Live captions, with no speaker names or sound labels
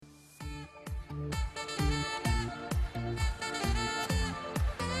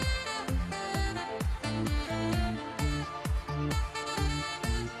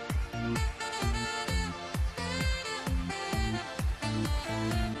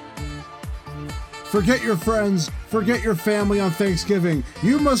forget your friends, forget your family on Thanksgiving.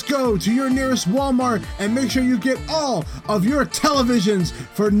 You must go to your nearest Walmart and make sure you get all of your televisions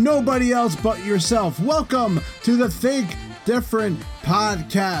for nobody else but yourself. Welcome to the Think Different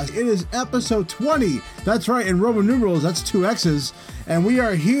podcast. It is episode 20. That's right, in Roman numerals, that's 2 X's. And we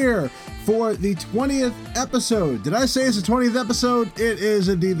are here for the 20th episode. Did I say it's the 20th episode? It is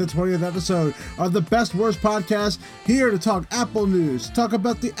indeed the 20th episode of the Best Worst Podcast, here to talk Apple news, talk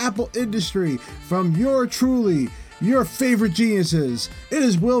about the Apple industry from your favorite geniuses. It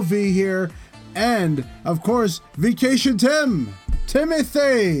is Will V here, and of course, Vacation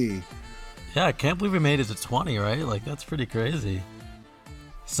Timothy. Yeah, I can't believe we made it to 20, right? Like, that's pretty crazy.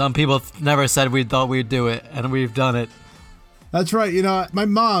 Some people never said we thought we'd do it, and we've done it. That's right. You know, my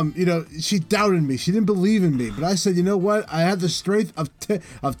mom, she doubted me. She didn't believe in me. But I said, you know what? I have the strength of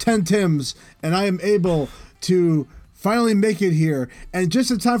 10 Tims, and I am able to finally make it here. And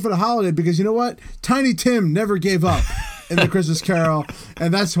just in time for the holiday, because you know what? Tiny Tim never gave up in the Christmas Carol.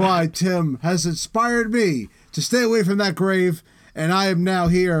 And that's why Tim has inspired me to stay away from that grave. And I am now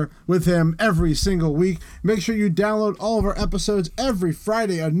here with him every single week. Make sure you download all of our episodes every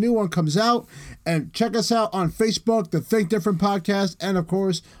Friday. A new one comes out. And check us out on Facebook, the Think Different Podcast, and of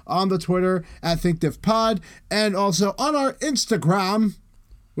course on the Twitter at ThinkDiffPod, and also on our Instagram,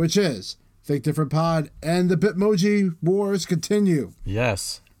 which is Think Different Pod, and the Bitmoji wars continue.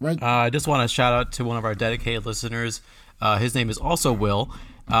 Yes. Right. I just want to shout out to one of our dedicated listeners. His name is also Will.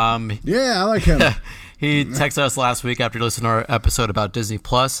 Yeah, I like him. He texted us last week after listening to our episode about Disney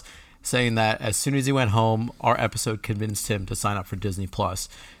Plus, saying that as soon as he went home, our episode convinced him to sign up for Disney Plus.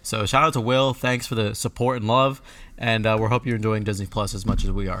 So shout out to Will. Thanks for the support and love. And we hope you're enjoying Disney Plus as much as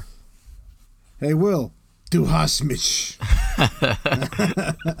we are. Hey, Will. Du hast mich.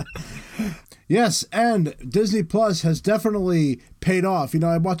 Yes, and Disney Plus has definitely paid off.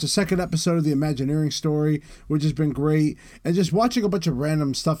 I watched the second episode of the Imagineering story, which has been great. And just watching a bunch of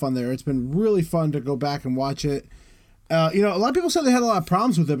random stuff on there, it's been really fun to go back and watch it. A lot of people said they had a lot of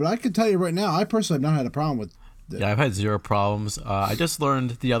problems with it, but I can tell you right now, I personally have not had a problem with it. Yeah, I've had zero problems. I just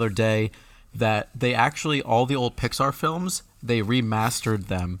learned the other day that they actually, all the old Pixar films, they remastered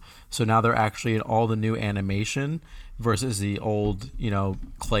them. So now they're actually in all the new animation versus the old,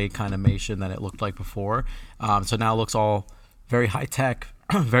 clay kind of animation that it looked like before. So now it looks all very high tech,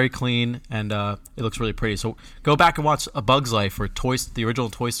 very clean, and it looks really pretty. So go back and watch A Bug's Life or the original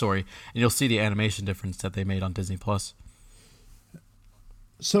Toy Story, and you'll see the animation difference that they made on Disney Plus.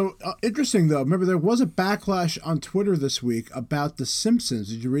 So interesting, though. Remember, there was a backlash on Twitter this week about The Simpsons.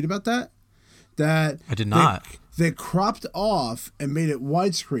 Did you read about that? I did not. They cropped off and made it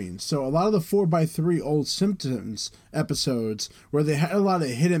widescreen. So a lot of the 4x3 old Simpsons episodes where they had a lot of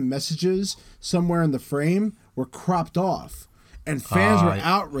hidden messages somewhere in the frame were cropped off. And fans were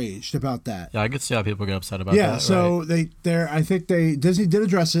outraged about that. Yeah, I could see how people get upset about that. Yeah, so right? I think Disney did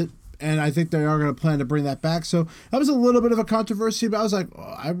address it. And I think they are going to plan to bring that back. So that was a little bit of a controversy, but I was like,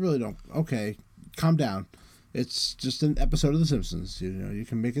 I really don't. Okay, calm down. It's just an episode of The Simpsons. You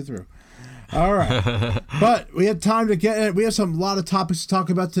can make it through. All right. But we had time to get it. We have a lot of topics to talk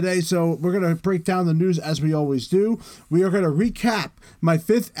about today. So we're going to break down the news as we always do. We are going to recap my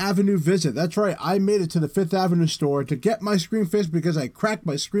Fifth Avenue visit. That's right. I made it to the Fifth Avenue store to get my screen fixed because I cracked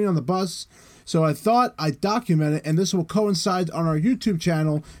my screen on the bus. So I thought I'd document it, and this will coincide on our YouTube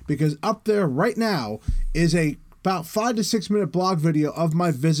channel because up there right now is about 5 to 6 minute blog video of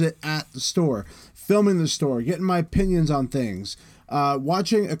my visit at the store, filming the store, getting my opinions on things,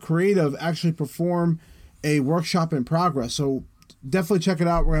 watching a creative actually perform a workshop in progress. So definitely check it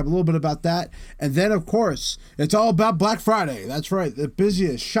out. We're going to have a little bit about that. And then, of course, it's all about Black Friday. That's right. The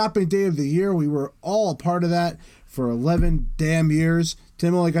busiest shopping day of the year. We were all a part of that for 11 damn years.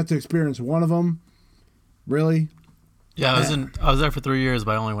 Tim only got to experience one of them. Really? Yeah, I was there for 3 years,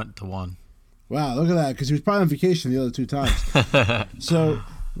 but I only went to one. Wow, look at that, because he was probably on vacation the other 2 times. So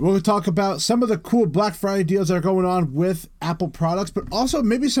we'll talk about some of the cool Black Friday deals that are going on with Apple products, but also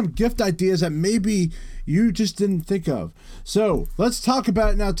maybe some gift ideas that maybe you just didn't think of. So let's talk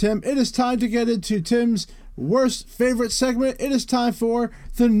about it now, Tim. It is time to get into Tim's worst favorite segment. It is time for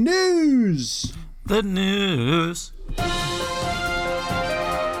the news. The news.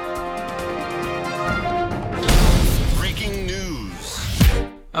 Breaking news.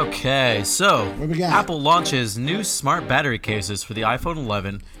 Okay, so What we got? Apple launches new smart battery cases for the iPhone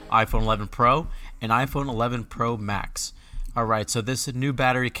 11, iPhone 11 Pro, and iPhone 11 Pro Max. All right, so this new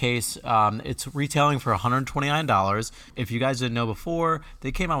battery case, it's retailing for $129. If you guys didn't know before,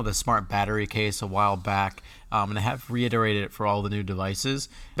 they came out with a smart battery case a while back, and they have reiterated it for all the new devices.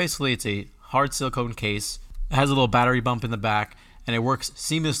 Basically, it's a hard silicone case. It has a little battery bump in the back, and and it works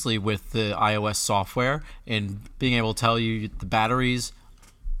seamlessly with the iOS software in being able to tell you the batteries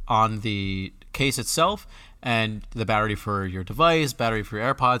on the case itself and the battery for your device, battery for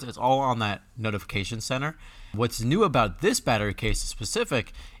your AirPods. It's all on that notification center. What's new about this battery case in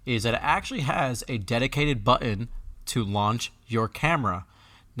specific is that it actually has a dedicated button to launch your camera.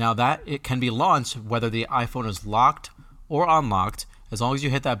 Now that it can be launched whether the iPhone is locked or unlocked, as long as you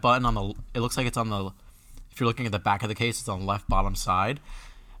hit that button it looks like it's on the, if you're looking at the back of the case, it's on the left bottom side.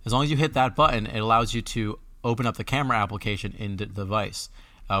 As long as you hit that button, it allows you to open up the camera application in the device,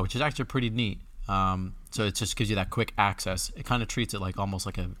 which is actually pretty neat. So it just gives you that quick access. It kind of treats it like almost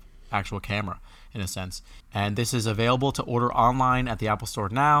like an actual camera in a sense. And this is available to order online at the Apple Store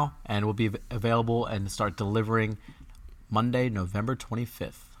now, and will be available and start delivering Monday, November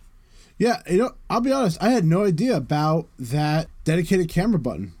 25th. Yeah, I'll be honest, I had no idea about that dedicated camera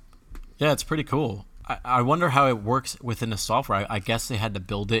button. Yeah, it's pretty cool. I wonder how it works within the software. I guess they had to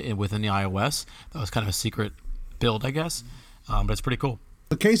build it within the iOS. That was kind of a secret build, I guess. But it's pretty cool.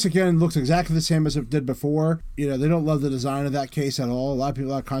 The case, again, looks exactly the same as it did before. They don't love the design of that case at all. A lot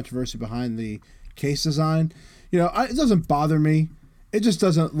of controversy behind the case design. It doesn't bother me. It just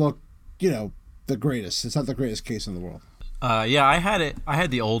doesn't look, the greatest. It's not the greatest case in the world. Yeah, I had it. I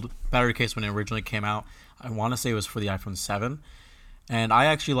had the old battery case when it originally came out. I want to say it was for the iPhone 7. And I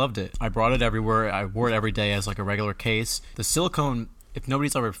actually loved it. I brought it everywhere. I wore it every day as like a regular case. The silicone, if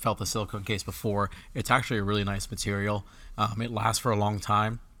nobody's ever felt the silicone case before, it's actually a really nice material. It lasts for a long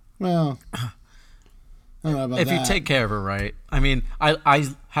time. Well, I don't know about if that. you take care of it right. I mean, I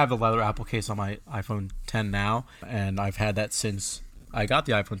have a leather Apple case on my iPhone 10 now, and I've had that since I got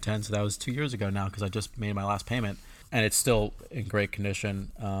the iPhone 10, so that was 2 years ago now because I just made my last payment, and it's still in great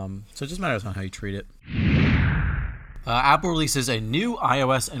condition. So it just matters on how you treat it. Apple releases a new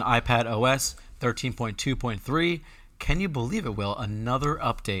iOS and iPad OS 13.2.3. Can you believe it, Will? Another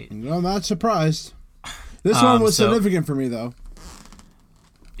update. No, I'm not surprised. This one was significant for me, though.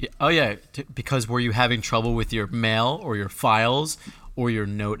 Oh, yeah. Because were you having trouble with your mail or your files or your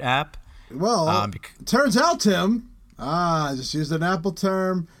note app? Well, turns out, Tim, I just used an Apple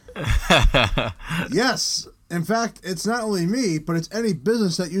term. Yes. In fact, it's not only me, but it's any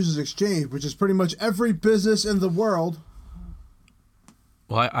business that uses Exchange, which is pretty much every business in the world.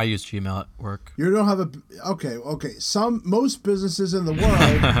 Well, I use Gmail at work. You don't have a... Okay. Most businesses in the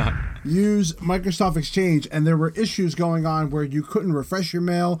world use Microsoft Exchange, and there were issues going on where you couldn't refresh your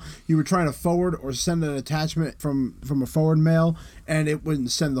mail. You were trying to forward or send an attachment from a forward mail, and it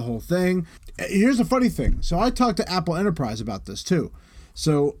wouldn't send the whole thing. Here's the funny thing. So I talked to Apple Enterprise about this, too.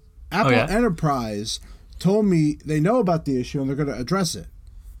 So Apple Enterprise told me they know about the issue, and they're going to address it.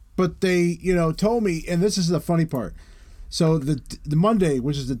 But they, told me, and this is the funny part. So the Monday,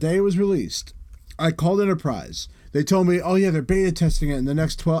 which is the day it was released, I called Enterprise. They told me, oh yeah, they're beta testing it in the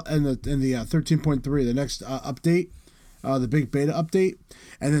next 12 in the 13.3, the next update, the big beta update.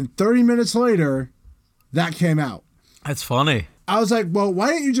 And then 30 minutes later, that came out. That's funny. I was like, well, why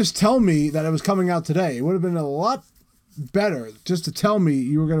didn't you just tell me that it was coming out today? It would have been a lot better just to tell me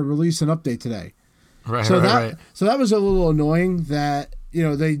you were going to release an update today. Right. So that was a little annoying that.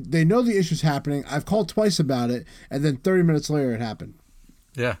 They know the issue's happening. I've called twice about it, and then 30 minutes later it happened.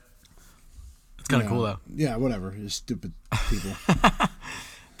 Yeah. It's kind of cool, though. Yeah, whatever. You stupid people.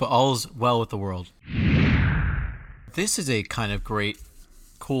 But all's well with the world. This is a kind of great,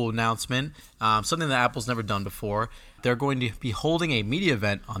 cool announcement. Something that Apple's never done before. They're going to be holding a media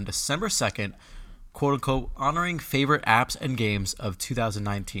event on December 2nd, quote-unquote, honoring favorite apps and games of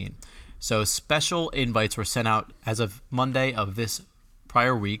 2019. So special invites were sent out as of Monday of this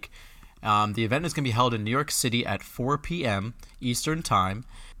prior week. The event is going to be held in New York City at 4 p.m. Eastern Time.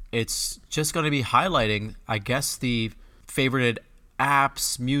 It's just going to be highlighting, I guess, the favorited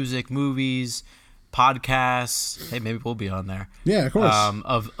apps, music, movies, podcasts. Hey, maybe we'll be on there. Yeah, of course.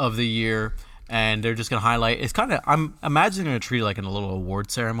 Of the year. And they're just going to highlight. It's kind of, I'm imagining they're going to treat it like in a little award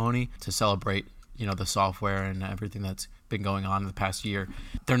ceremony to celebrate, the software and everything that's been going on in the past year.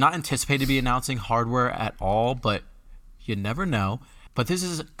 They're not anticipated to be announcing hardware at all, but you never know. But this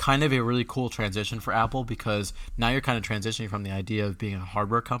is kind of a really cool transition for Apple because now you're kind of transitioning from the idea of being a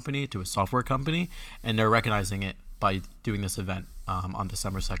hardware company to a software company, and they're recognizing it by doing this event on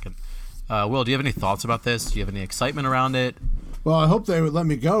December 2nd. Will, do you have any thoughts about this? Do you have any excitement around it? Well, I hope they would let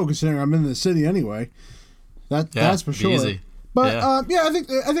me go considering I'm in the city anyway. That's for sure. Easy. But I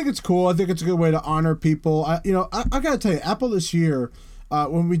think it's cool. I think it's a good way to honor people. I got to tell you, Apple this year,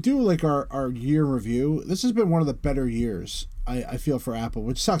 when we do like our year review, this has been one of the better years. I feel for Apple,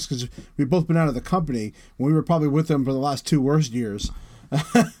 which sucks because we've both been out of the company when we were probably with them for the last two worst years.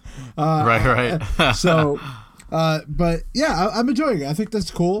 Right. So, But yeah, I'm enjoying it. I think that's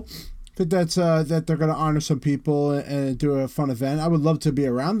cool. I think that's that they're going to honor some people and do a fun event. I would love to be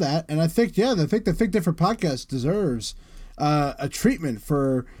around that. And I think, the Think Different podcast deserves a treatment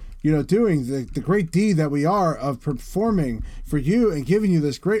for, doing the great deed that we are of performing for you and giving you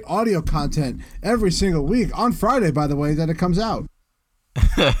this great audio content every single week on Friday, by the way, that it comes out.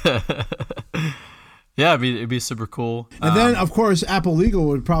 Yeah, it'd be super cool. And then, of course, Apple Legal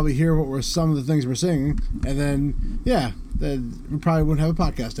would probably hear what were some of the things we're saying, and then we probably wouldn't have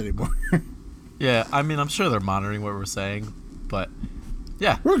a podcast anymore. Yeah, I'm sure they're monitoring what we're saying, but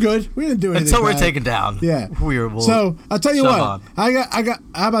yeah, we're good. We didn't do anything. Until we're bad. taken down. Yeah. So I'll tell you what. I got.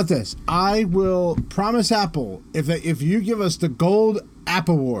 How about this? I will promise Apple if you give us the Gold App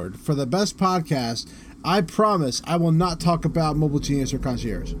Award for the best podcast, I promise I will not talk about Mobile Genius or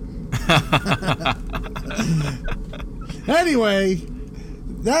Concierge. Anyway.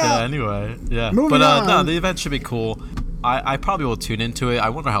 Moving on. No, the event should be cool. I probably will tune into it. I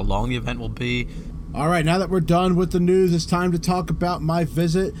wonder how long the event will be. All right, now that we're done with the news, it's time to talk about my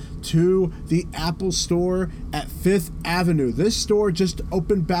visit to the Apple Store at 5th Avenue. This store just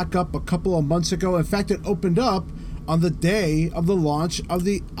opened back up a couple of months ago. In fact, it opened up on the day of the launch of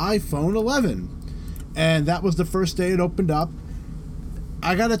the iPhone 11. And that was the first day it opened up.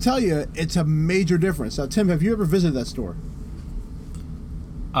 I got to tell you, it's a major difference. Now, Tim, have you ever visited that store?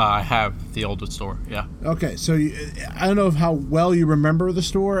 I have the oldest store, yeah. Okay, so I don't know how well you remember the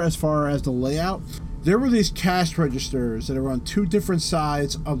store as far as the layout. There were these cash registers that are on two different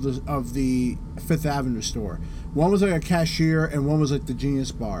sides of the Fifth Avenue store. One was like a cashier, and one was like the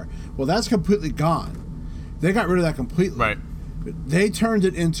Genius Bar. Well, that's completely gone. They got rid of that completely. Right. They turned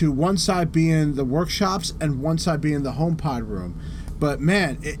it into one side being the workshops and one side being the HomePod room. But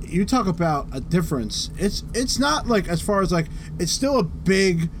man, you talk about a difference. It's not like as far as like it's still a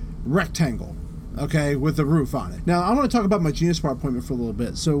big rectangle, okay, with the roof on it. Now I want to talk about my Genius Bar appointment for a little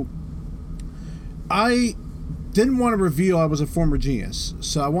bit. So I didn't want to reveal I was a former genius,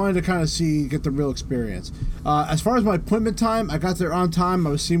 so I wanted to kind of get the real experience. As far as my appointment time, I got there on time. I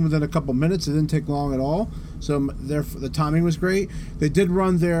was seen within a couple minutes. It didn't take long at all, so the timing was great. They did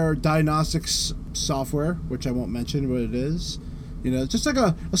run their diagnostics software, which I won't mention what it is. Just like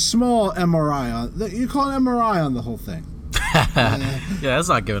a small MRI. You call an MRI on the whole thing. Yeah, that's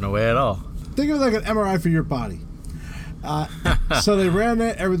not given away at all. Think of it like an MRI for your body. So they ran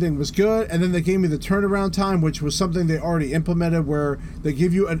it, everything was good, and then they gave me the turnaround time, which was something they already implemented, where they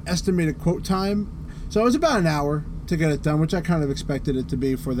give you an estimated quote time. So it was about an hour to get it done, which I kind of expected it to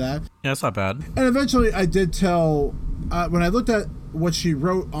be for that. Yeah, it's not bad. And eventually I did tell, when I looked at what she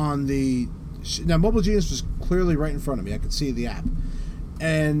wrote on now Mobile Genius was clearly right in front of me. I could see the app.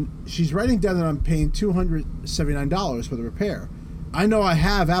 And she's writing down that I'm paying $279 for the repair. I know I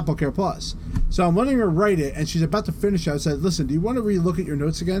have Apple Care Plus. So I'm letting her write it, and she's about to finish it. I said, listen, do you want to relook at your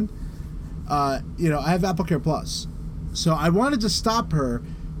notes again? I have Apple Care Plus. So I wanted to stop her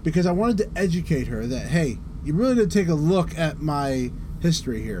because I wanted to educate her that, hey, you really did take a look at my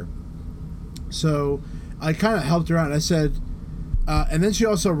history here. So I kind of helped her out. I said, and then she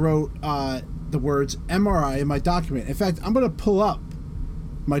also wrote the words MRI in my document. In fact, I'm going to pull up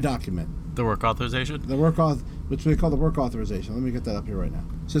my document. The work authorization? Which we call the work authorization. Let me get that up here right now.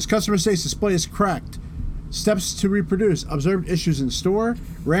 It says customer states display is cracked. Steps to reproduce. Observed issues in store.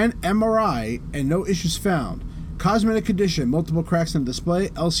 Ran MRI and no issues found. Cosmetic condition. Multiple cracks in the display.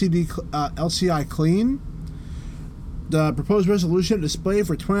 LCI clean. The proposed resolution display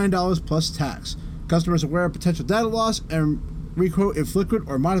for $29 plus tax. Customers aware of potential data loss and requote if liquid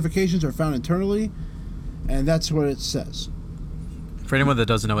or modifications are found internally. And that's what it says. For anyone that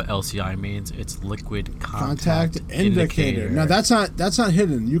doesn't know what LCI means, it's liquid contact indicator. Now that's not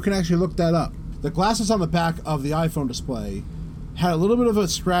hidden. You can actually look that up. The glasses on the back of the iPhone display had a little bit of a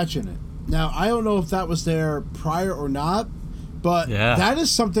scratch in it. Now I don't know if that was there prior or not, but that is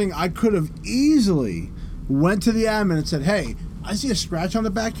something I could have easily went to the admin and said, "Hey, I see a scratch on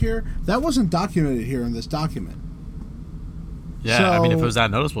the back here. That wasn't documented here in this document." Yeah, so, if it was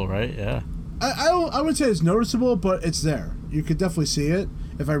that noticeable, right? Yeah. I wouldn't say it's noticeable, but it's there. You could definitely see it.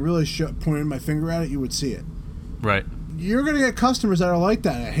 If I really pointed my finger at it, you would see it. Right. You're going to get customers that are like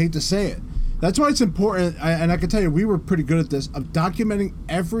that. I hate to say it. That's why it's important, and I can tell you, we were pretty good at this, of documenting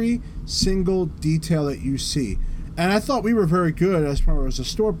every single detail that you see. And I thought we were very good as far as a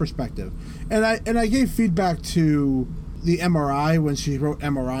store perspective. And I gave feedback to the MRI when she wrote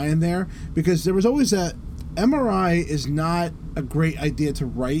MRI in there, because there was always that MRI is not a great idea to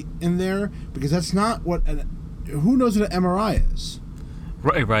write in there, because that's not what who knows what an MRI is?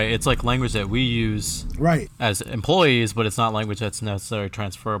 Right, right. It's like language that we use Right. as employees, but it's not language that's necessarily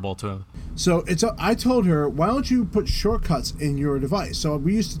transferable to. So I told her, why don't you put shortcuts in your device? So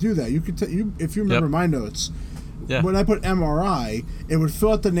we used to do that. You could if you remember Yep. my notes. Yeah. When I put MRI, it would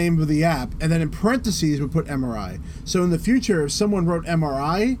fill out the name of the app, and then in parentheses would put MRI. So in the future, if someone wrote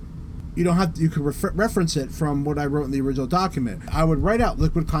MRI, you don't have to, you could reference it from what I wrote in the original document. I would write out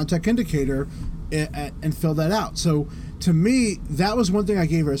liquid contact indicator and fill that out. So to me, that was one thing I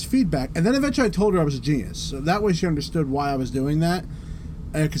gave her as feedback, and then eventually I told her I was a genius. So that way she understood why I was doing that,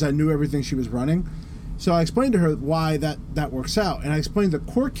 because I knew everything she was running. So I explained to her why that works out, and I explained the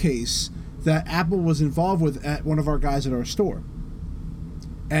court case that Apple was involved with at one of our guys at our store,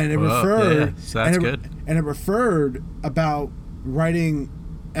 and it referred. Yeah, so that's good. And it referred about writing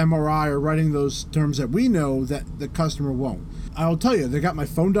MRI or writing those terms that we know that the customer won't. I'll tell you, they got my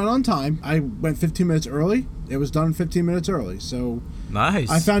phone done on time. I went 15 minutes early. It was done 15 minutes early. So Nice.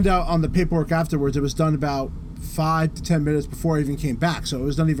 I found out on the paperwork afterwards it was done about 5 to 10 minutes before I even came back. So it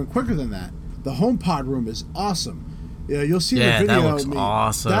was done even quicker than that. The HomePod room is awesome. Yeah, you'll see Yeah, the video. that looks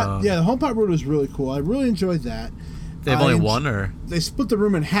awesome. The HomePod room is really cool. I really enjoyed that. They have only one, or They split the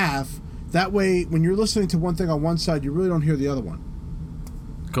room in half. That way, when you're listening to one thing on one side, you really don't hear the other one.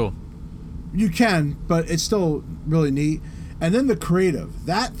 cool. You can, but it's still really neat. And then the creative.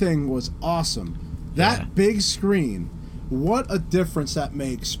 That thing was awesome. That Yeah. big screen. What a difference that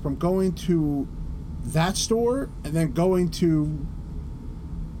makes from going to that store and then going to,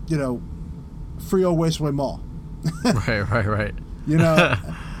 Frio Wasteway Mall. Right.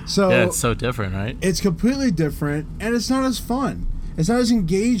 So Yeah, it's so different, right? it's completely different, and it's not as fun. It's not as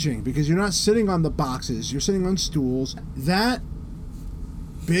engaging because you're not sitting on the boxes. You're sitting on stools. That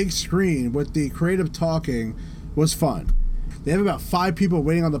big screen with the creative talking was fun. They have about 5 people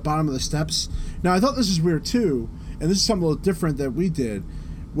waiting on the bottom of the steps. Now, I thought this is weird too, and this is something a little different that we did.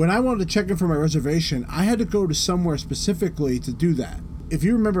 When I wanted to check in for my reservation, I had to go to somewhere specifically to do that. If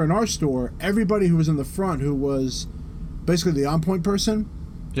you remember in our store, everybody who was in the front, who was basically the on-point person,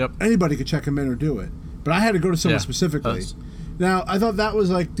 Yep. anybody could check them in or do it. But I had to go to someone Yeah, specifically. that's- Now, I thought that was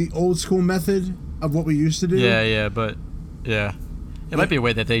like the old school method of what we used to do. Yeah, but yeah, it might be a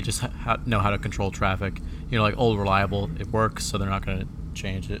way that they just know how to control traffic. Like old reliable, it works, so they're not going to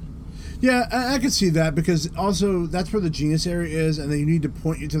change it. Yeah, I could see that because also that's where the genius area is, and then you need to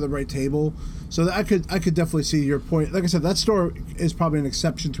point you to the right table. So that I could definitely see your point. Like I said, that store is probably an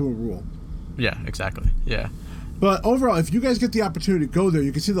exception to a rule. Yeah, exactly. Yeah. But overall, if you guys get the opportunity to go there,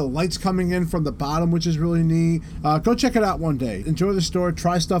 you can see the lights coming in from the bottom, which is really neat. Go check it out one day. Enjoy the store.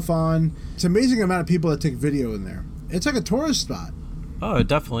 Try stuff on. It's an amazing amount of people that take video in there. It's like a tourist spot. Oh, it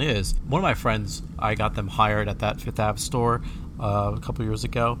definitely is. One of my friends, I got them hired at that Fifth Ave store a couple years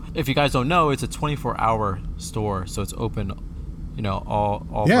ago. If you guys don't know, it's a 24-hour store, so it's open,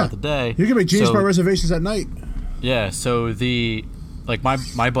 all throughout the day. You can make genius bar reservations at night. Yeah, so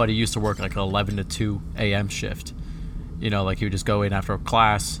my buddy used to work like an 11 to 2 a.m. shift. He would just go in after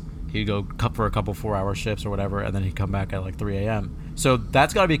class, he'd go for a couple 4-hour shifts or whatever, and then he'd come back at like 3 a.m. So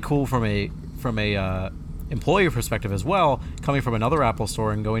that's got to be cool from a employee perspective as well, coming from another Apple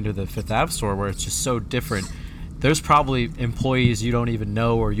store and going to the Fifth Ave store where it's just so different. There's probably employees you don't even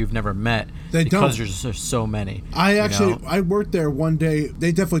know or you've never met because there's so many. I worked there one day.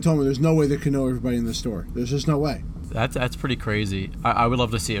 They definitely told me there's no way they can know everybody in the store. There's just no way. That's pretty crazy. I would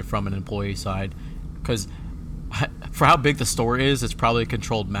love to see it from an employee side, because for how big the store is, it's probably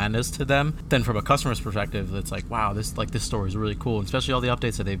controlled madness to them. Then from a customer's perspective, it's like, wow, this store is really cool, and especially all the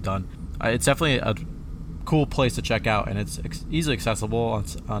updates that they've done. It's definitely a cool place to check out, and it's easily accessible on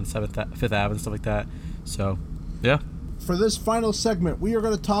 5th Ave and stuff like that. So, yeah. For this final segment, we are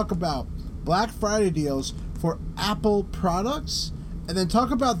going to talk about Black Friday deals for Apple products, and then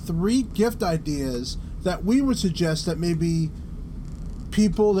talk about 3 gift ideas that we would suggest that maybe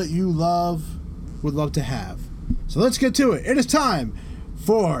people that you love would love to have. So let's get to it. It is time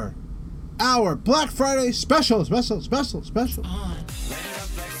for our Black Friday special.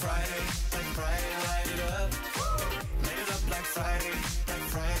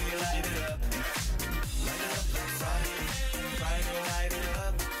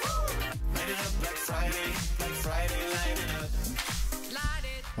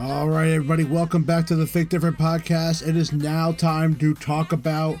 All right, everybody, welcome back to the Think Different podcast. It is now time to talk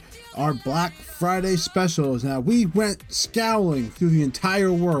about our Black Friday specials. Now, we went scouring through the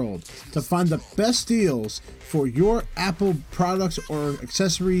entire world to find the best deals for your Apple products or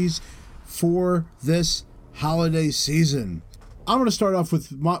accessories for this holiday season. I'm going to start off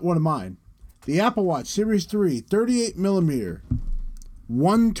with one of mine. The Apple Watch Series 3, 38mm,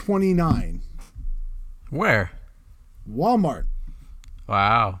 $129. Where? Walmart.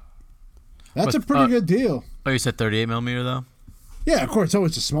 Wow. That's a pretty good deal. Oh, you said 38 millimeter though? Yeah, of course, it's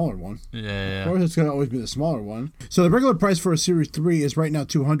always the smaller one. Yeah. Of course, it's going to always be the smaller one. So the regular price for a Series 3 is right now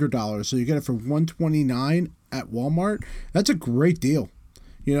 $200. So you get it for $129 at Walmart. That's a great deal.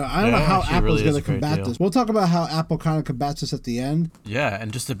 You know, I don't know how Apple's going to combat this. We'll talk about how Apple kind of combats this at the end. Yeah,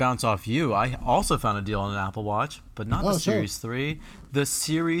 and just to bounce off you, I also found a deal on an Apple Watch, but not the Series 3, the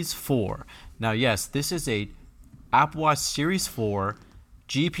Series 4. Now, yes, this is a Apple Watch Series 4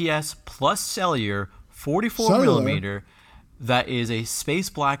 GPS plus cellular 44 millimeter. That is a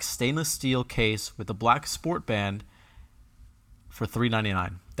space black stainless steel case with a black sport band for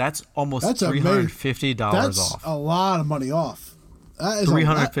 $399. That's almost $350 off. That's a lot of money off. That is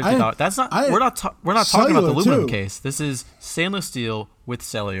 $350. That's not. We're not talking about the aluminum case. This is stainless steel with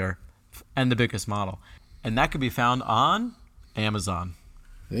cellular, and the biggest model, and that could be found on Amazon.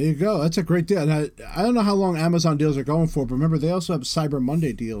 There you go. That's a great deal. And I don't know how long Amazon deals are going for, but remember they also have Cyber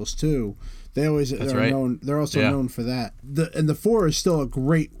Monday deals too. They're known. They're also known for that. The 4 is still a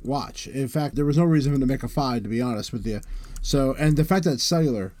great watch. In fact, there was no reason to make a 5, to be honest with you. So, and the fact that it's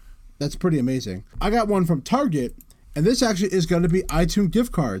cellular, that's pretty amazing. I got one from Target, and this actually is going to be iTunes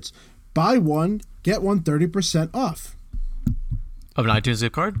gift cards. Buy one, get one 30% off. Of an iTunes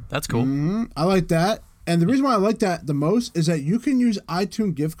gift card? That's cool. Mm-hmm. I like that. And the reason why I like that the most is that you can use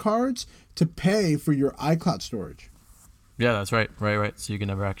iTunes gift cards to pay for your iCloud storage. Yeah, that's right. Right. So you can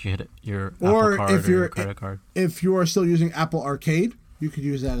never actually hit your Apple Card or your credit card. If you are still using Apple Arcade, you could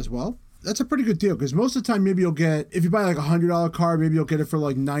use that as well. That's a pretty good deal because most of the time maybe you'll get, if you buy like $100 card, maybe you'll get it for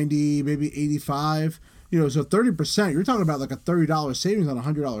like $90, maybe $85. You know, so 30%, you're talking about like a $30 savings on a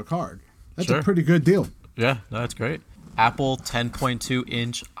 $100 card. That's a pretty good deal. Yeah, that's great. Apple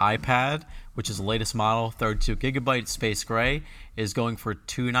 10.2-inch iPad, which is the latest model, 32 gigabyte space gray, is going for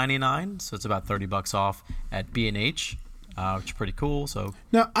 $299. So it's about $30 off at B&H. Which is pretty cool. So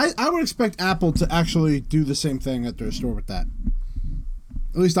now, I would expect Apple to actually do the same thing at their store with that.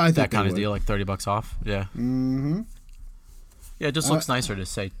 At least I think that kind of deal, like $30 off. Yeah. Mm-hmm. Yeah, it just looks nicer to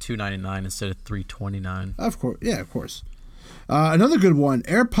say $299 instead of $329. Of course, yeah, of course. Another good one,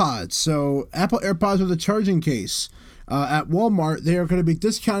 AirPods. So Apple AirPods with a charging case at Walmart, they are going to be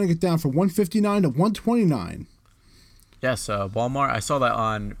discounting it down from $159 to $129. Yes, Walmart. I saw that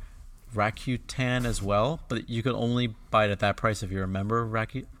on Rakuten as well, but you could only buy it at that price if you're a member of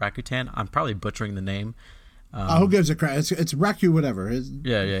Rakuten. I'm probably butchering the name. Who gives a crap? It's Raku whatever.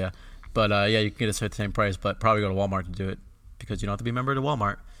 Yeah. But you can get it at the same price, but probably go to Walmart to do it because you don't have to be a member to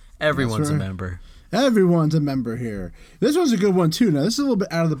Walmart. Everyone's a member. Everyone's a member here. This one's a good one too. Now this is a little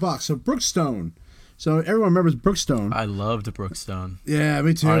bit out of the box. So Brookstone. So everyone remembers Brookstone. I loved Brookstone. Yeah,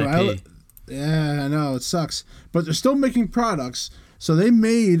 me too. I know it sucks, but they're still making products. So they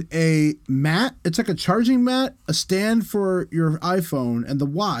made a mat. It's like a charging mat, a stand for your iPhone, and the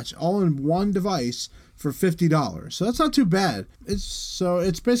watch all in one device for $50. So that's not too bad. It's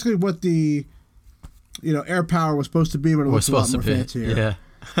basically what the AirPower was supposed to be, but it was a lot more fancier.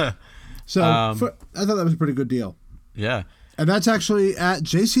 Yeah. So I thought that was a pretty good deal. Yeah. And that's actually at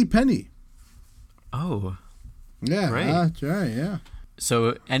JCPenney. Oh. Yeah. Great. That's right. Yeah.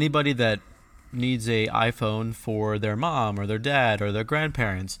 So anybody that needs a iPhone for their mom or their dad or their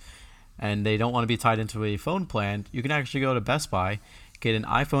grandparents and they don't want to be tied into a phone plan, you can actually go to Best Buy, get an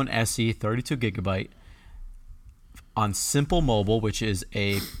iPhone SE 32 gigabyte on Simple Mobile, which is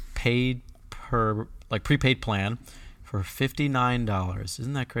a prepaid plan for $59.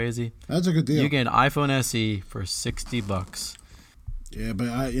 Isn't that crazy? That's a good deal. You get an iPhone SE for $60. Yeah,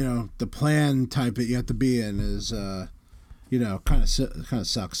 but the plan type that you have to be in is kind of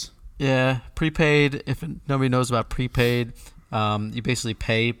sucks. Yeah, prepaid. If nobody knows about prepaid, you basically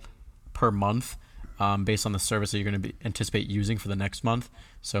pay per month based on the service that you're going to anticipate using for the next month.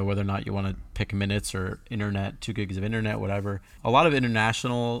 So whether or not you want to pick minutes or internet, 2 gigs of internet, whatever. A lot of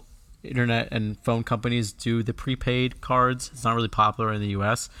international internet and phone companies do the prepaid cards. It's not really popular in the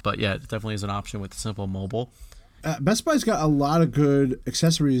U.S., but yeah, it definitely is an option with Simple Mobile. Best Buy's got a lot of good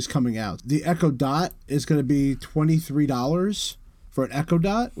accessories coming out. The Echo Dot is going to be $23 for an Echo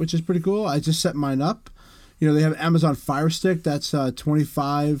Dot, which is pretty cool. I just set mine up. They have Amazon Fire Stick. That's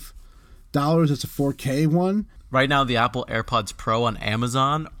 $25. It's a 4K one. Right now, the Apple AirPods Pro on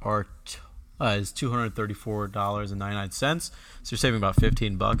Amazon is $234.99. So you're saving about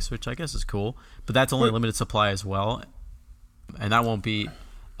 $15, which I guess is cool. But that's only limited supply as well, and that won't be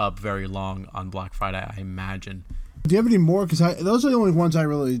up very long on Black Friday, I imagine. Do you have any more? Because those are the only ones I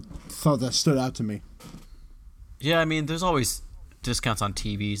really thought that stood out to me. Yeah, I mean, there's always discounts on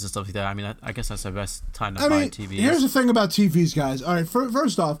TVs and stuff like that. I mean, I guess that's the best time to buy TVs. Here's the thing about TVs, guys. All right,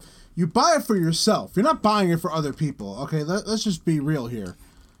 first off, you buy it for yourself. You're not buying it for other people. Okay, let's just be real here.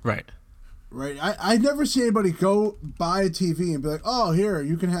 Right. Right. I never see anybody go buy a TV and be like, oh, here,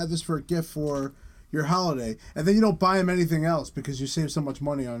 you can have this for a gift for your holiday. And then you don't buy them anything else because you save so much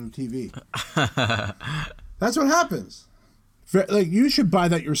money on the TV. That's what happens. Like, you should buy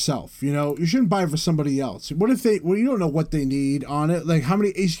that yourself. You know, you shouldn't buy it for somebody else. What if you don't know what they need on it? Like, how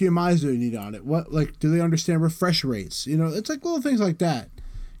many HDMIs do they need on it? What, like, do they understand refresh rates? You know, it's like little things like that.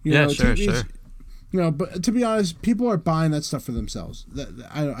 You know, sure. You know, but to be honest, people are buying that stuff for themselves.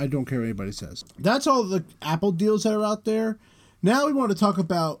 I don't care what anybody says. That's all the Apple deals that are out there. Now we want to talk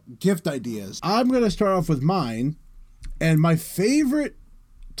about gift ideas. I'm going to start off with mine. And my favorite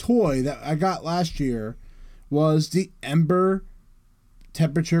toy that I got last year was the Ember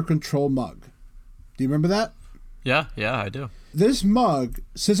temperature control mug. Do you remember that? Yeah, I do. This mug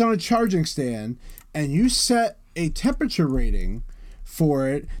sits on a charging stand, and you set a temperature rating for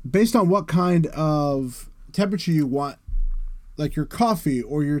it based on what kind of temperature you want, like your coffee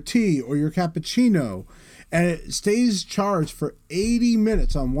or your tea or your cappuccino, and it stays charged for 80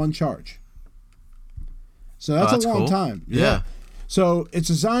 minutes on one charge. So that's a long cool. time. Yeah. So it's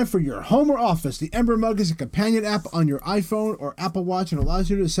designed for your home or office. The Ember Mug is a companion app on your iPhone or Apple Watch and allows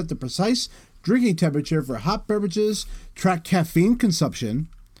you to set the precise drinking temperature for hot beverages, track caffeine consumption,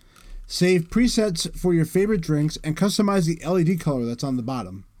 save presets for your favorite drinks, and customize the LED color that's on the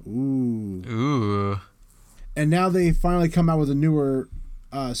bottom. Ooh. And now they finally come out with a newer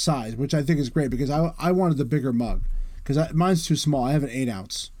size, which I think is great because I wanted the bigger mug because mine's too small. I have an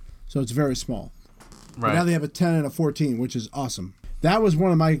 8-ounce, so it's very small. Right. But now they have a 10 and a 14, which is awesome. That was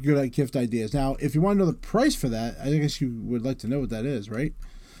one of my good gift ideas. Now, if you want to know the price for that, I guess you would like to know what that is, right?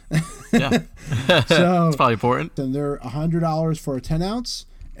 Yeah. So it's probably important. Then they're $100 for a 10-ounce,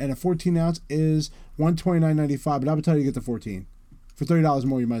 and a 14-ounce is $129.95. But I would tell you to get the 14. For $30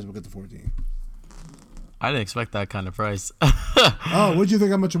 more, you might as well get the 14. I didn't expect that kind of price. Oh, what'd you think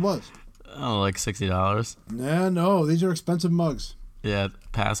how much it was? Oh, like $60. No, these are expensive mugs. Yeah,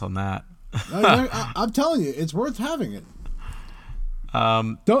 pass on that. I'm telling you, it's worth having it.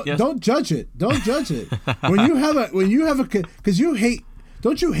 Don't judge it. Don't judge it. When you have a because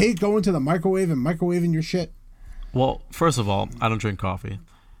don't you hate going to the microwave and microwaving your shit? Well, first of all, I don't drink coffee.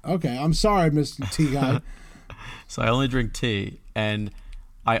 Okay, I'm sorry, Mr. Tea Guy. So I only drink tea, and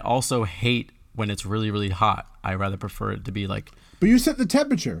I also hate when it's really, really hot. I rather prefer it to be like. But you set the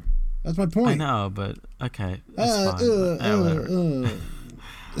temperature. That's my point. I know, but okay, that's fine.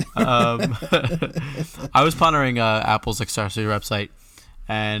 I was pondering Apple's accessory website,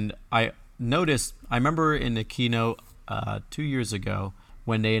 and I remember in the keynote 2 years ago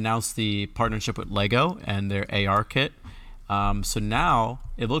when they announced the partnership with Lego and their AR kit. So now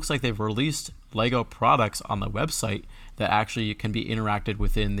it looks like they've released Lego products on the website that actually can be interacted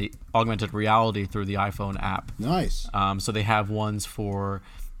within the augmented reality through the iPhone app. Nice. So they have ones for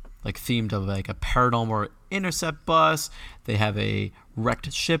like themed of like a paranormal intercept bus. They have a wrecked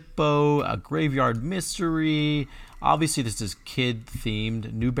shipboat, a graveyard mystery. Obviously, this is kid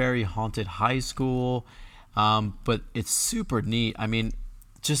themed. Newberry Haunted High School, but it's super neat. I mean,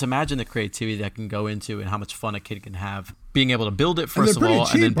 just imagine the creativity that can go into and how much fun a kid can have being able to build it first of all,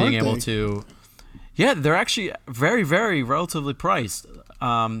 and then being able to. Yeah, they're actually very, very relatively priced.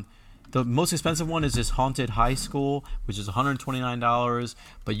 The most expensive one is this Haunted High School, which is $129,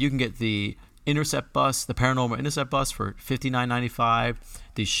 but you can get the intercept bus, the paranormal intercept bus for $59.95,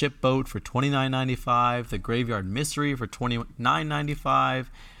 the shipboat for $29.95, the graveyard mystery for $29.95.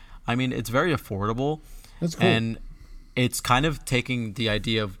 I mean, it's very affordable. That's cool. And it's kind of taking the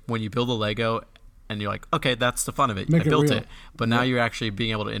idea of when you build a Lego and you're like, okay, that's the fun of it. I built it. But now you're actually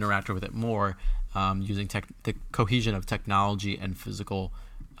being able to interact with it more using the cohesion of technology and physical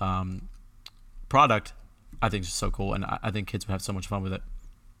product. I think is so cool, and I think kids would have so much fun with it.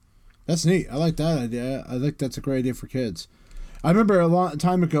 That's neat. I like that idea. I think that's a great idea for kids. I remember a long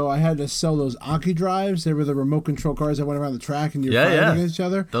time ago I had to sell those Anki drives. They were the remote control cars that went around the track and you're fighting against each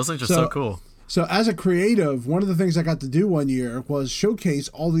other. Those things are so cool. So as a creative, one of the things I got to do one year was showcase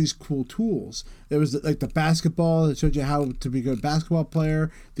all these cool tools. There was like the basketball that showed you how to be a good basketball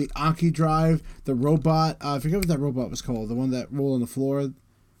player, the Anki drive, the robot. I forget what that robot was called, the one that rolled on the floor.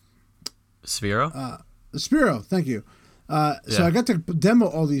 Sphero? Sphero, thank you. So I got to demo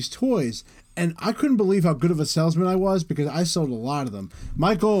all these toys, and I couldn't believe how good of a salesman I was because I sold a lot of them.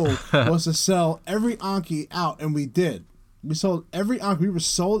 My goal was to sell every Anki out, and we did. We sold every Anki. We were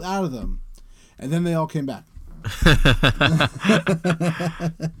sold out of them, and then they all came back.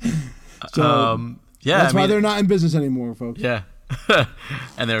 That's why they're not in business anymore, folks. Yeah.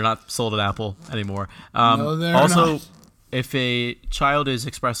 And they're not sold at Apple anymore. No, they're also, not. if a child is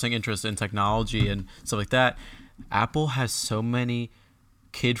expressing interest in technology and stuff like that, Apple has so many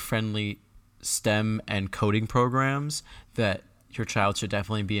kid-friendly STEM and coding programs that your child should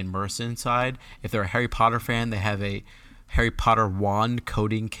definitely be immersed inside. If they're a Harry Potter fan, they have a Harry Potter wand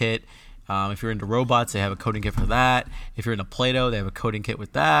coding kit. If you're into robots, they have a coding kit for that. If you're into Play-Doh, they have a coding kit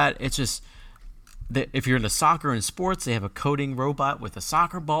with that. It's just, if you're into soccer and sports, they have a coding robot with a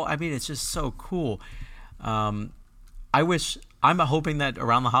soccer ball. I mean, it's just so cool. I'm hoping that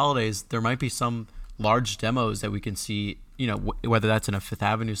around the holidays, there might be some large demos that we can see, whether that's in a Fifth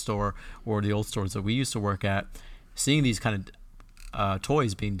Avenue store or the old stores that we used to work at, seeing these kind of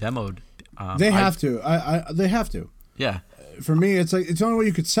toys being demoed. They have to. They have to. Yeah. For me, it's like, it's the only way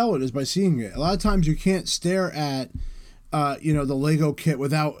you could sell it is by seeing it. A lot of times you can't stare at, the Lego kit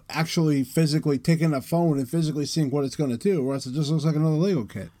without actually physically taking a phone and physically seeing what it's going to do, or else it just looks like another Lego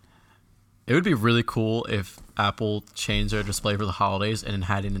kit. It would be really cool if Apple changed their display for the holidays and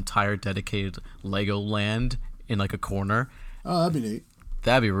had an entire dedicated Lego land in like a corner. Oh, that'd be neat.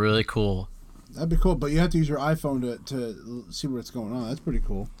 That'd be really cool. That'd be cool, but you have to use your iPhone to see what's going on. That's pretty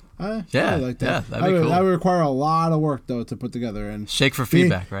cool. Yeah, I like that. yeah, that'd be cool. That would require a lot of work, though, to put together. And shake for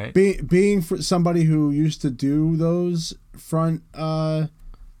feedback, right? Being for somebody who used to do those front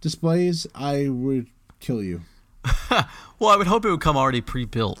displays, I would kill you. Well, I would hope it would come already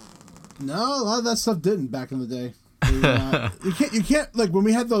pre-built. No, a lot of that stuff didn't back in the day. You can't like when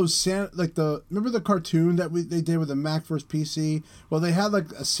we had those Santa, like remember the cartoon that they did with the Mac versus PC? Well, they had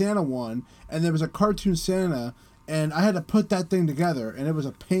like a Santa one, and there was a cartoon Santa, and I had to put that thing together, and it was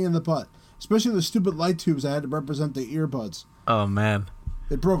a pain in the butt, especially the stupid light tubes I had to represent the earbuds. Oh man,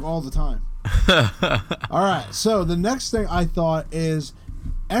 it broke all the time. All right, so the next thing I thought is,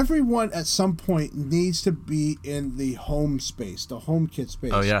 everyone at some point needs to be in the home space, the HomeKit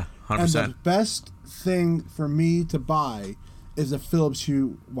space. Oh yeah, 100%. And the best thing for me to buy is a Philips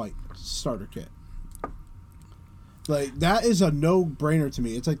Hue White starter kit. Like, that is a no-brainer to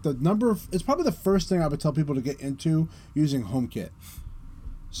me. It's like it's probably the first thing I would tell people to get into using HomeKit.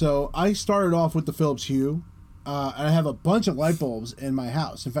 So I started off with the Philips Hue. And I have a bunch of light bulbs in my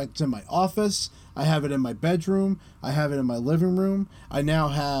house. In fact, it's in my office. I have it in my bedroom. I have it in my living room. I now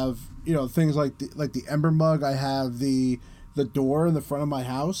have, things like the Ember mug. I have the door in the front of my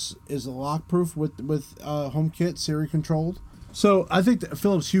house is lock proof with HomeKit Siri controlled. So I think the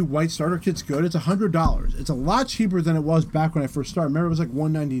Philips Hue White starter kit's good. It's $100. It's a lot cheaper than it was back when I first started. Remember, it was like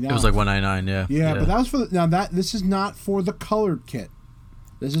 $199. It was like $199. Yeah. Yeah, but that was this is not for the colored kit.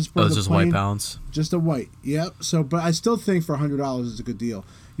 This is for it's just plain, white balance. Just a white. Yep. So, but I still think for $100 is a good deal.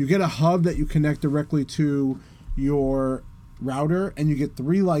 You get a hub that you connect directly to your router, and you get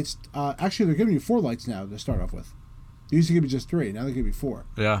 3 lights. Actually, they're giving you 4 lights now to start off with. They used to give you just 3. Now they give you 4.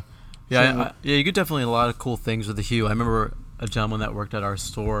 Yeah. Yeah. So, you get definitely a lot of cool things with the Hue. I remember a gentleman that worked at our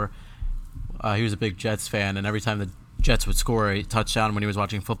store. He was a big Jets fan, and every time the Jets would score a touchdown when he was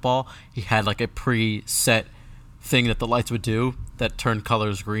watching football, he had like a preset thing that the lights would do that turned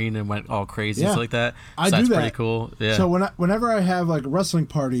colors green and went all crazy, stuff like that. So that's pretty cool. Yeah. So whenever I have like wrestling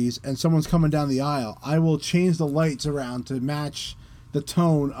parties and someone's coming down the aisle, I will change the lights around to match the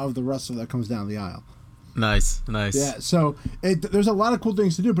tone of the wrestler that comes down the aisle. Nice. Yeah. So there's a lot of cool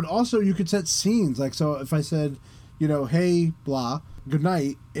things to do, but also you could set scenes. Like, so if I said, hey, blah, good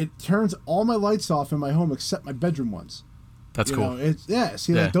night, it turns all my lights off in my home except my bedroom ones. That's cool. Like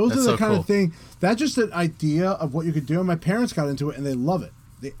those are the kind of thing. That's just an idea of what you could do. And my parents got into it, and they love it.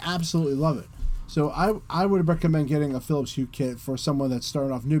 They absolutely love it. So I would recommend getting a Philips Hue kit for someone that's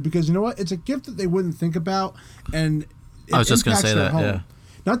starting off new, because you know what? It's a gift that they wouldn't think about, and I was just going to say that. Home. Yeah.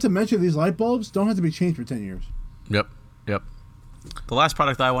 Not to mention these light bulbs don't have to be changed for 10 years. Yep. The last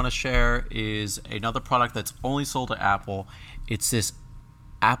product that I want to share is another product that's only sold at Apple. It's this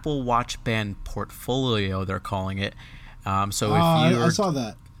Apple Watch Band Portfolio, they're calling it. I saw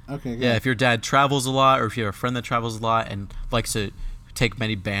that. Okay. Good. Yeah, if your dad travels a lot, or if you have a friend that travels a lot and likes to take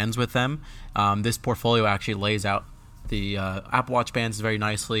many bands with them, this portfolio actually lays out the Apple Watch bands very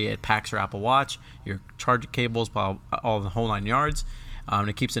nicely. It packs your Apple Watch, your charging cables, all the whole 9 yards, and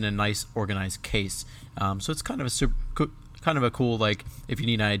it keeps it in a nice, organized case. So it's kind of a cool, like, if you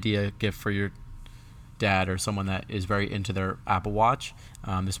need an idea gift for your dad or someone that is very into their Apple Watch,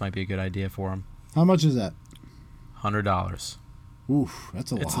 this might be a good idea for them. How much is that? $100. Oof,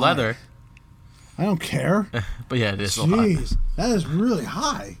 that's a lot. It's leather. I don't care. But yeah, it is a lot. Jeez, that is really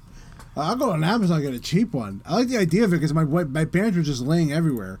high. I'll go on Amazon and get a cheap one. I like the idea of it because my bands are just laying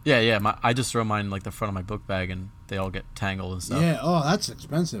everywhere. Yeah. I just throw mine like the front of my book bag, and they all get tangled and stuff. Yeah. Oh, that's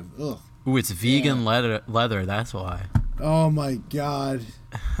expensive. Ugh. Ooh, it's vegan leather. That's why. Oh my God.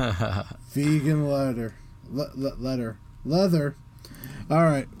 Vegan leather. Leather. Leather. All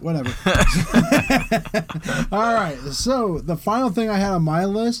right, whatever. All right, so the final thing I had on my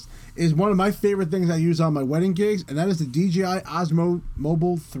list is one of my favorite things I use on my wedding gigs, and that is the DJI Osmo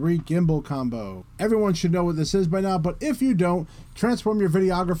Mobile 3 Gimbal Combo. Everyone should know what this is by now, but if you don't, transform your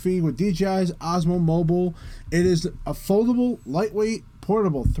videography with DJI's Osmo Mobile. It is a foldable, lightweight,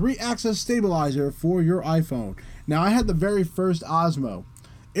 portable 3-axis stabilizer for your iPhone. Now, I had the very first Osmo.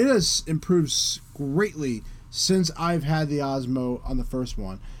 It has improved greatly since I've had the Osmo on the first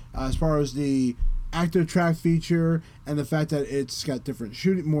one, as far as the active track feature and the fact that it's got different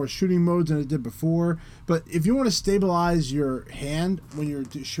more shooting modes than it did before. But if you want to stabilize your hand when you're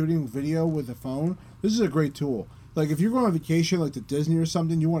shooting video with a phone, this is a great tool. Like if you're going on vacation, like to Disney or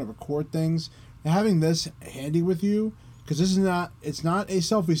something, you want to record things, having this handy with you, because it's not a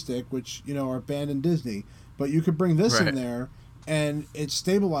selfie stick, which are banned in Disney, but you could bring this in there and it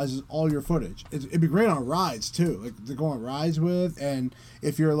stabilizes all your footage. It'd be great on rides too, like to go on rides with. And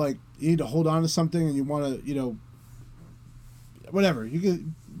if you're like you need to hold on to something and you want to, whatever, you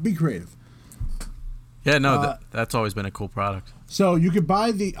can be creative. Yeah, no, that's always been a cool product. So you could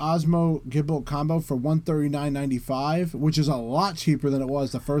buy the Osmo Gimbal Combo for $139.95, which is a lot cheaper than it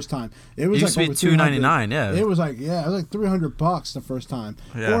was the first time. It was used to be $299. Yeah, it was like $300 the first time.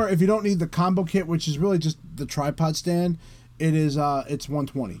 Yeah. Or if you don't need the combo kit, which is really just the tripod stand, it's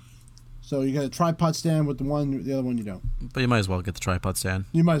 $120. So you got a tripod stand with the other one you don't. But you might as well get the tripod stand.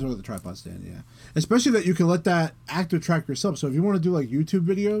 You might as well get the tripod stand, yeah. Especially that you can let that active track yourself. So if you want to do like YouTube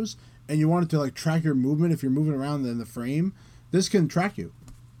videos and you want it to like track your movement if you're moving around in the frame, this can track you.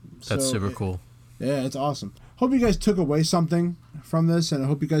 That's super cool. Yeah, it's awesome. Hope you guys took away something from this, and I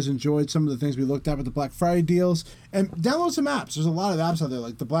hope you guys enjoyed some of the things we looked at with the Black Friday deals. And download some apps. There's a lot of apps out there.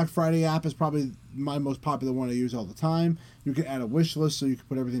 Like the Black Friday app is probably my most popular one I use all the time. You can add a wish list so you can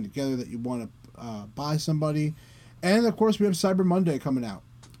put everything together that you want to buy somebody. And, of course, we have Cyber Monday coming out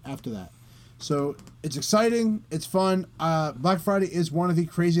after that. So it's exciting. It's fun. Black Friday is one of the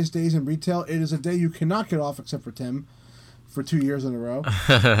craziest days in retail. It is a day you cannot get off except for Tim for 2 years in a row.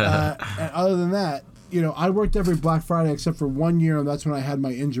 And other than that, I worked every Black Friday except for 1 year, and that's when I had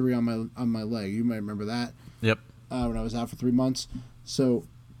my injury on my leg. You might remember that. Yep. When I was out for 3 months. So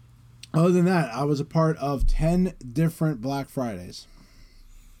other than that, I was a part of 10 different Black Fridays.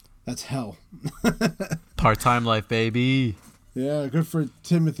 That's hell. Part-time life, baby. Yeah, good for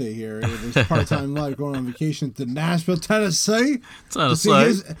Timothy here. With his part-time life, going on vacation to Nashville, Tennessee, to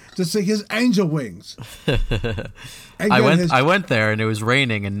see his angel wings. I went there and it was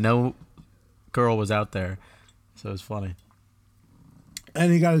raining and no girl was out there, so it was funny.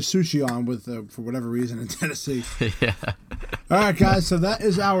 And he got his sushi on with for whatever reason in Tennessee. Yeah. All right, guys. So that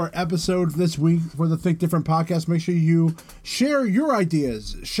is our episode this week for the Think Different podcast. Make sure you share your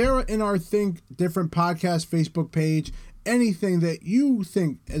ideas. Share it in our Think Different podcast Facebook page. Anything that you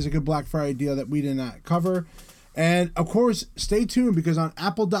think is a good Black Friday deal that we did not cover. And, of course, stay tuned because on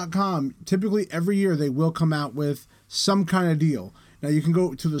Apple.com, typically every year they will come out with some kind of deal. Now, you can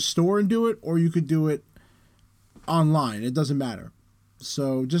go to the store and do it, or you could do it online. It doesn't matter.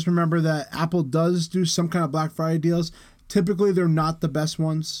 So just remember that Apple does do some kind of Black Friday deals. Typically, they're not the best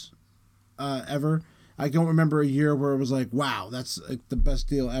ones ever. I don't remember a year where it was like, wow, that's like the best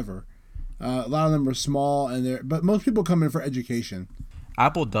deal ever. A lot of them are small, but most people come in for education.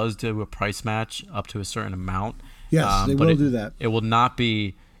 Apple does do a price match up to a certain amount. Yes, they will do that. It will not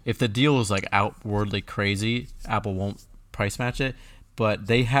be, if the deal is like outwardly crazy, Apple won't price match it, but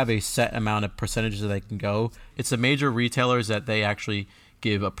they have a set amount of percentages that they can go. It's the major retailers that they actually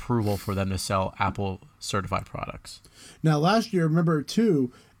give approval for them to sell Apple certified products. Now, last year, remember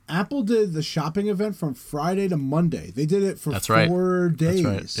too, Apple did the shopping event from Friday to Monday. They did it for 4 days.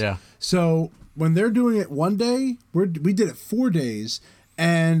 That's right. Yeah. So when they're doing it one day, we did it 4 days,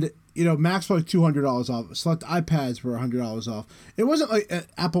 and Macs were like $200 off. Select iPads were $100 off. It wasn't like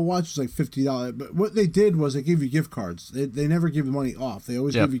Apple Watch was like $50, but what they did was they gave you gift cards. They never give the money off. They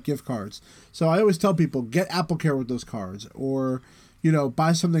always give you gift cards. So I always tell people, get AppleCare with those cards, or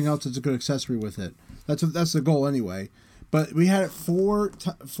buy something else that's a good accessory with it. That's the goal anyway. But we had it 4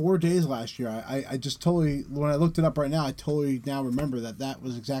 days last year. I just totally, when I looked it up right now, I totally now remember that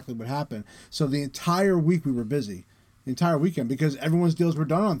was exactly what happened. So the entire week we were busy. The entire weekend, because everyone's deals were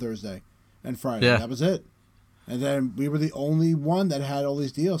done on Thursday and Friday. Yeah. That was it. And then we were the only one that had all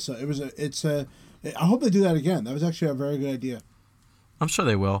these deals. So I hope they do that again. That was actually a very good idea. I'm sure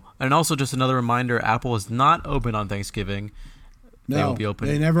they will. And also just another reminder, Apple is not open on Thanksgiving. No, they will be open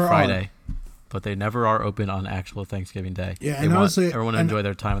they never Friday. Are. But they never are open on actual Thanksgiving Day. Yeah, they and want honestly, everyone to enjoy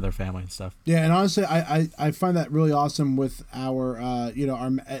their time with their family and stuff. Yeah, and honestly, I find that really awesome with our, a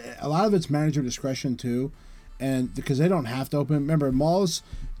lot of it's manager discretion too. and because they don't have to open. Remember, malls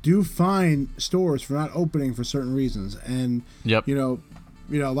do fine stores for not opening for certain reasons, and Yep. you know,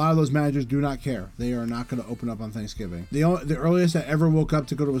 a lot of those managers do not care. They are not going to open up on Thanksgiving. The earliest I ever woke up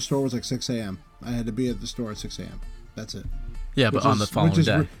to go to a store was like 6 a.m. I had to be at the store at 6 a.m. That's it. Yeah, but on the following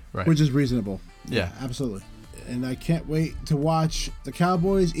day. Right. Which is reasonable. Yeah. Absolutely. And I can't wait to watch the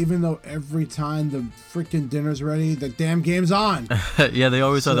Cowboys, even though every time the freaking dinner's ready, the damn game's on. Yeah, they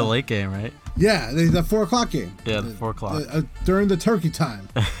always are the late game, right? Yeah, the 4 o'clock game. Yeah, the 4 o'clock. During the turkey time.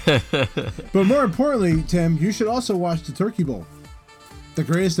 But more importantly, Tim, you should also watch the Turkey Bowl. The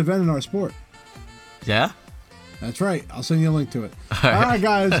greatest event in our sport. Yeah? That's right. I'll send you a link to it. All right,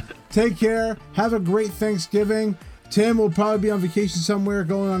 guys. Take care. Have a great Thanksgiving. Tim will probably be on vacation somewhere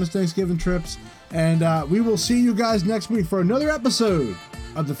going on his Thanksgiving trips. And we will see you guys next week for another episode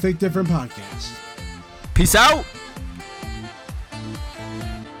of the Think Different podcast. Peace out!